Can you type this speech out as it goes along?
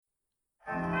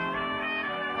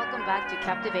back to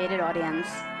Captivated Audience.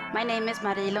 My name is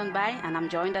Marie Lundberg, and I'm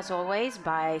joined as always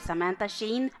by Samantha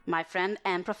Sheen, my friend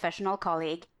and professional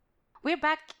colleague. We're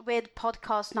back with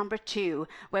podcast number 2,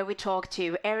 where we talk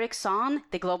to Eric Sohn,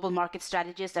 the Global Market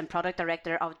Strategist and Product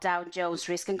Director of Dow Jones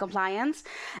Risk and Compliance,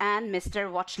 and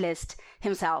Mr. Watchlist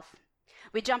himself.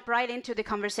 We jump right into the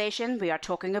conversation. We are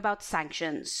talking about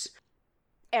sanctions.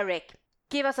 Eric,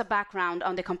 give us a background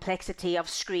on the complexity of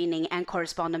screening and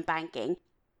correspondent banking.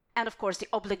 And of course, the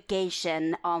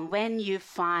obligation on when you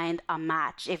find a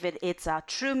match, if it's a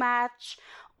true match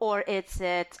or it's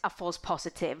a false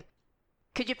positive.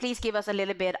 Could you please give us a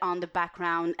little bit on the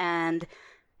background and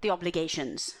the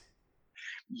obligations?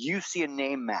 You see a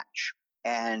name match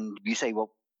and you say,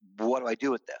 well, what do I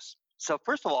do with this? So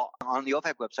first of all, on the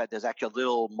OFAC website, there's actually a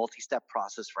little multi-step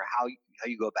process for how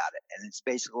you go about it. And it's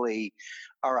basically,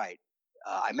 all right,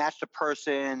 I matched a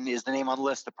person. Is the name on the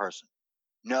list a person?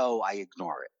 No, I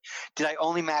ignore it. Did I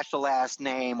only match the last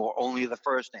name or only the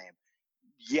first name?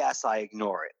 Yes, I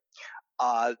ignore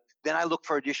it. Then I look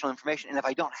for additional information, and if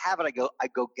I don't have it, I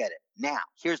go get it. Now,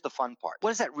 here's the fun part.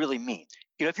 What does that really mean?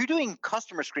 If you're doing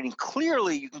customer screening,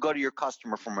 clearly you can go to your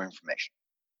customer for more information.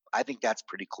 I think that's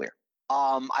pretty clear.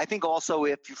 I think also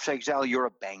if, for example, you're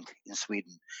a bank in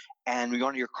Sweden, and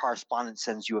one of your correspondents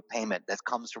sends you a payment that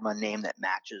comes from a name that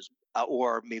matches,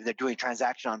 or maybe they're doing a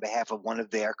transaction on behalf of one of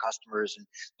their customers, and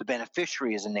the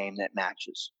beneficiary is a name that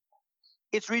matches.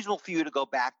 It's reasonable for you to go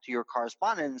back to your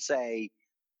correspondent and say,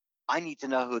 I need to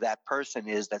know who that person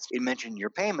is that's mentioned in your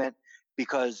payment,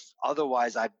 because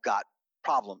otherwise I've got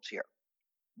problems here.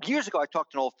 Years ago, I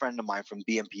talked to an old friend of mine from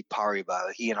BNP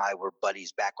Paribas. He and I were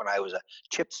buddies back when I was a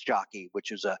chips jockey, which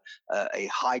was a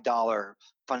high dollar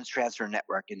funds transfer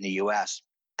network in the US.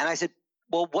 And I said,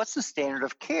 well, what's the standard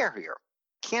of care here?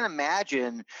 Can't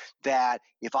imagine that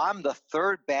if I'm the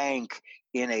third bank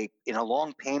in a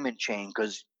long payment chain,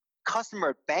 because customer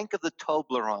at Bank of the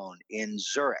Toblerone in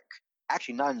Zurich,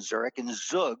 actually not in Zurich, in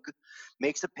Zug,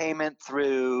 makes a payment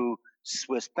through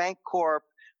Swiss Bank Corp,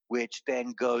 which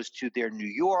then goes to their New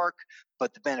York,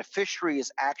 but the beneficiary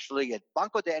is actually at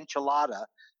Banco de Enchilada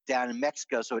down in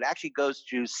Mexico. So it actually goes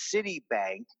to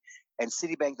Citibank, and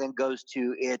Citibank then goes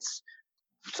to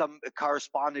some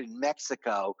correspondent in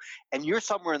Mexico, and you're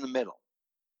somewhere in the middle.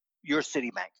 You're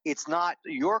Citibank. It's not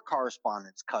your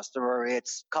correspondent's customer,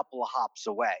 it's a couple of hops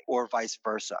away, or vice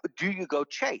versa. Do you go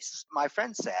chase? My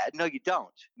friend said, no, you don't.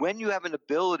 When you have an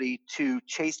ability to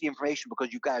chase the information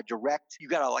because you've got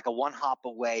a one hop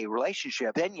away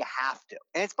relationship, then you have to.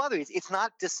 And by the way, it's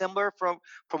not dissimilar from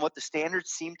what the standards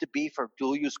seem to be for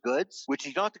dual use goods, which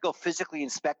you don't have to go physically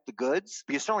inspect the goods,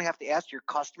 but you certainly have to ask your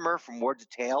customer for more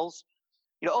details.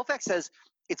 OFAC says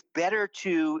it's better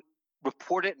to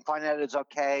report it and find out it's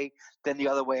okay than the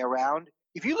other way around.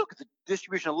 If you look at the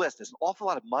distribution list, there's an awful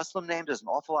lot of Muslim names, there's an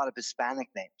awful lot of Hispanic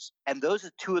names. And those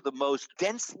are two of the most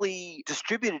densely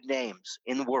distributed names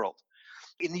in the world.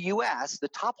 In the US, the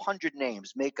top 100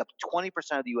 names make up 20%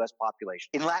 of the US population.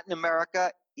 In Latin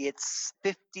America, it's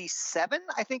 57,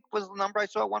 I think was the number I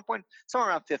saw at one point, somewhere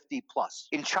around 50 plus.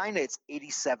 In China, it's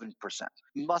 87%.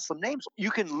 Muslim names, you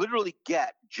can literally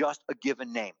get just a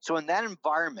given name. So in that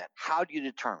environment, how do you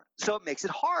determine? So it makes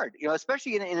it hard,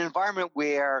 especially in an environment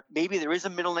where maybe there is a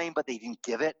middle name, but they didn't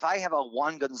give it. If I have a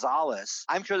Juan Gonzalez,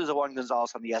 I'm sure there's a Juan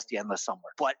Gonzalez on the SDN list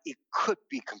somewhere, but it could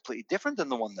be completely different than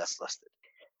the one that's listed.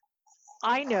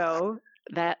 I know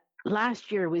that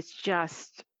last year was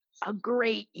just a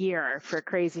great year for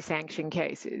crazy sanction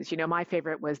cases. My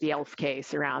favorite was the Elf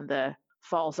case around the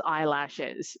false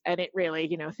eyelashes. And it really,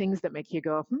 things that make you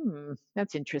go,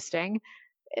 that's interesting.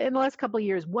 In the last couple of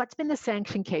years, what's been the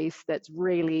sanction case that's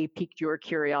really piqued your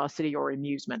curiosity or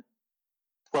amusement?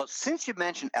 Well, since you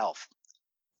mentioned Elf,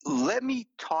 let me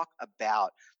talk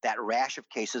about that rash of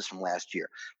cases from last year,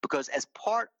 because as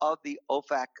part of the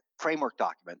OFAC framework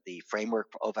document, the framework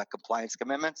for OFAC compliance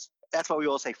commitments, that's why we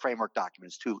all say framework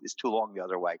documents, it's too long the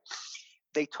other way.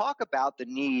 They talk about the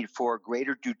need for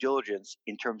greater due diligence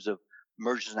in terms of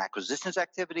mergers and acquisitions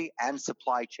activity and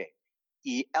supply chain.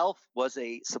 ELF was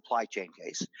a supply chain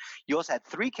case. You also had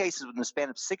 3 cases within the span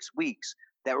of 6 weeks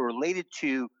that were related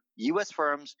to U.S.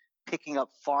 firms picking up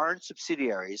foreign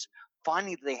subsidiaries,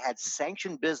 finding that they had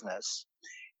sanctioned business,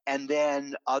 and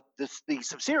then the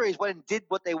subsidiaries went and did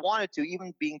what they wanted to,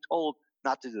 even being told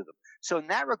not to do them. So in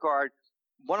that regard,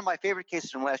 one of my favorite cases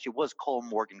from last year was Cole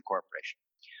Morgan Corporation.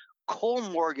 Cole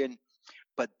Morgan,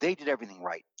 but they did everything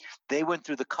right. They went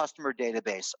through the customer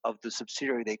database of the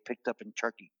subsidiary they picked up in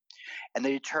Turkey, and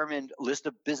they determined a list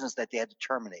of business that they had to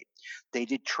terminate. They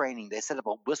did training. They set up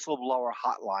a whistleblower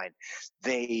hotline.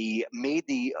 They made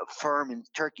the firm in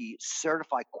Turkey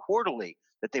certify quarterly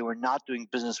that they were not doing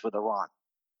business with Iran.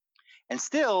 And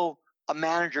still, a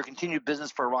manager continued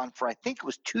business for Iran for, I think it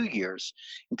was 2 years,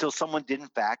 until someone did, in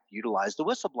fact, utilize the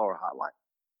whistleblower hotline.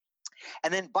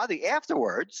 And then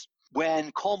afterwards,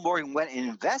 when Cole Morgan went and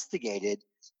investigated,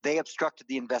 they obstructed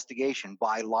the investigation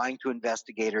by lying to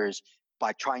investigators,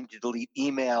 by trying to delete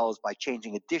emails, by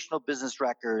changing additional business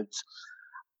records.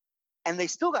 And they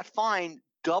still got fined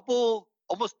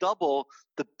almost double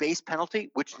the base penalty,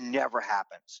 which never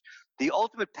happens. The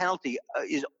ultimate penalty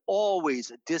is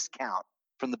always a discount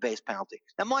from the base penalty.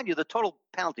 Now, mind you, the total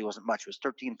penalty wasn't much. It was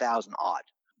 13,000 odd.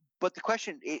 But the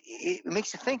question, it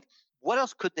makes you think, what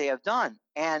else could they have done?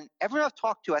 And everyone I've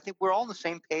talked to, I think we're all on the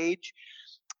same page.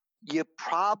 You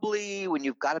probably, when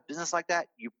you've got a business like that,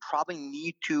 you probably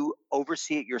need to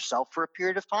oversee it yourself for a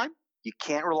period of time. You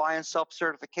can't rely on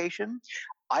self-certification.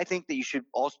 I think that you should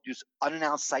also do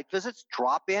unannounced site visits,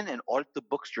 drop in and audit the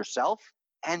books yourself.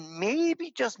 And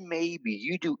maybe, just maybe,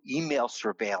 you do email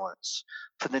surveillance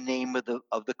for the name of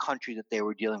the country that they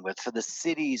were dealing with, for the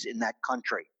cities in that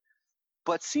country.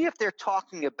 But see if they're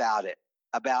talking about it,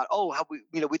 about, how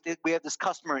we have this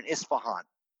customer in Isfahan.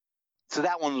 So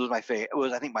that one was my favorite. It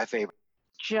was, I think, my favorite.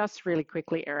 Just really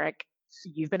quickly, Eric,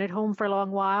 you've been at home for a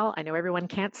long while. I know everyone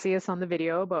can't see us on the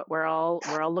video, but we're all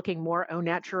looking more au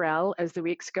naturel as the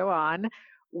weeks go on.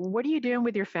 What are you doing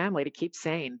with your family to keep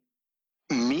sane?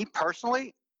 Me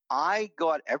personally, I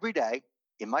go out every day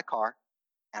in my car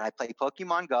and I play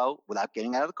Pokemon Go without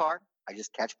getting out of the car. I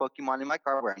just catch Pokemon in my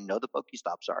car where I know the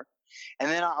Pokestops are. And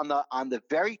then on the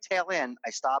very tail end, I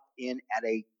stop in at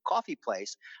a coffee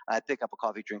place. I pick up a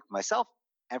coffee drink for myself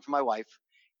and for my wife,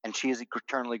 and she is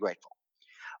eternally grateful.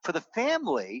 For the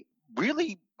family,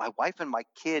 really, my wife and my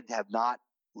kid have not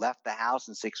left the house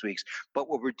in 6 weeks. But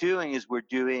what we're doing is we're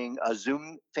doing a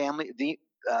Zoom family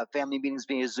meetings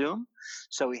via Zoom.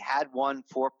 So we had one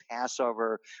for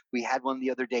Passover. We had one the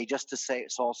other day just to say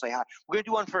hi. We're going to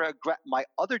do one for my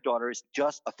other daughter is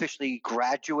just officially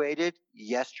graduated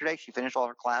yesterday. She finished all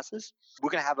her classes. We're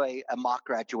going to have a mock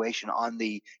graduation on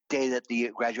the day that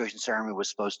the graduation ceremony was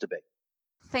supposed to be.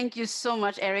 Thank you so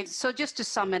much, Eric. So just to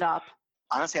sum it up.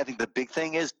 Honestly, I think the big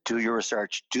thing is do your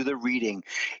research, do the reading.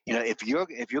 If you're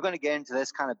going to get into this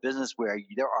kind of business where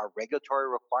there are regulatory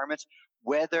requirements,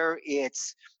 whether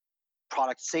it's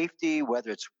product safety,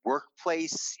 whether it's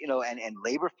workplace, and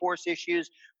labor force issues,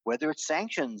 whether it's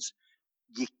sanctions,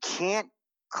 you can't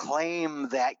claim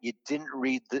that you didn't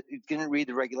read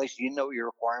the regulations, you didn't know what your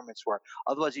requirements were.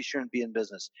 Otherwise, you shouldn't be in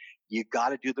business. You got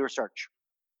to do the research.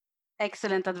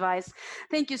 Excellent advice.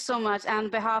 Thank you so much. And on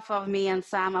behalf of me and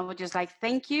Sam, I would just like to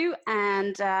thank you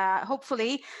and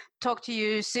hopefully talk to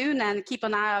you soon and keep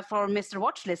an eye out for Mr.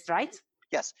 Watchlist, right?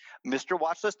 Yes,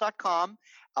 MrWatchlist.com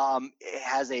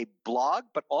has a blog,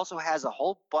 but also has a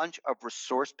whole bunch of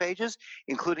resource pages,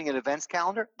 including an events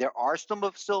calendar. There are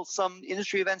still some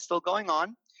industry events still going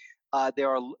on.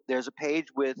 There's a page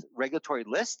with regulatory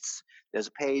lists. There's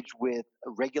a page with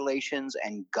regulations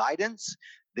and guidance.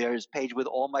 There's a page with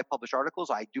all my published articles.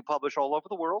 I do publish all over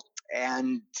the world,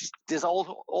 and there's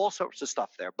all sorts of stuff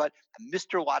there. But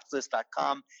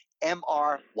MrWatchlist.com,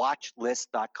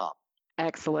 MRWatchlist.com.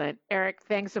 Excellent. Eric,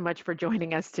 thanks so much for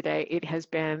joining us today. It has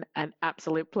been an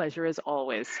absolute pleasure as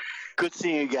always. Good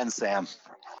seeing you again, Sam.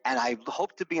 And I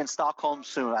hope to be in Stockholm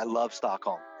soon. I love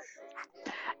Stockholm.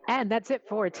 And that's it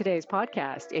for today's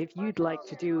podcast. If you'd like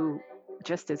to do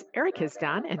just as Eric has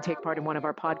done and take part in one of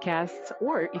our podcasts,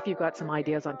 or if you've got some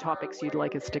ideas on topics you'd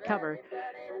like us to cover,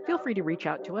 feel free to reach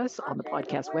out to us on the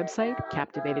podcast website,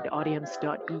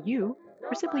 captivatedaudience.eu,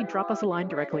 or simply drop us a line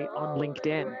directly on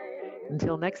LinkedIn.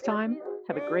 Until next time,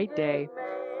 have a great day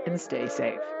and stay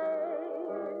safe.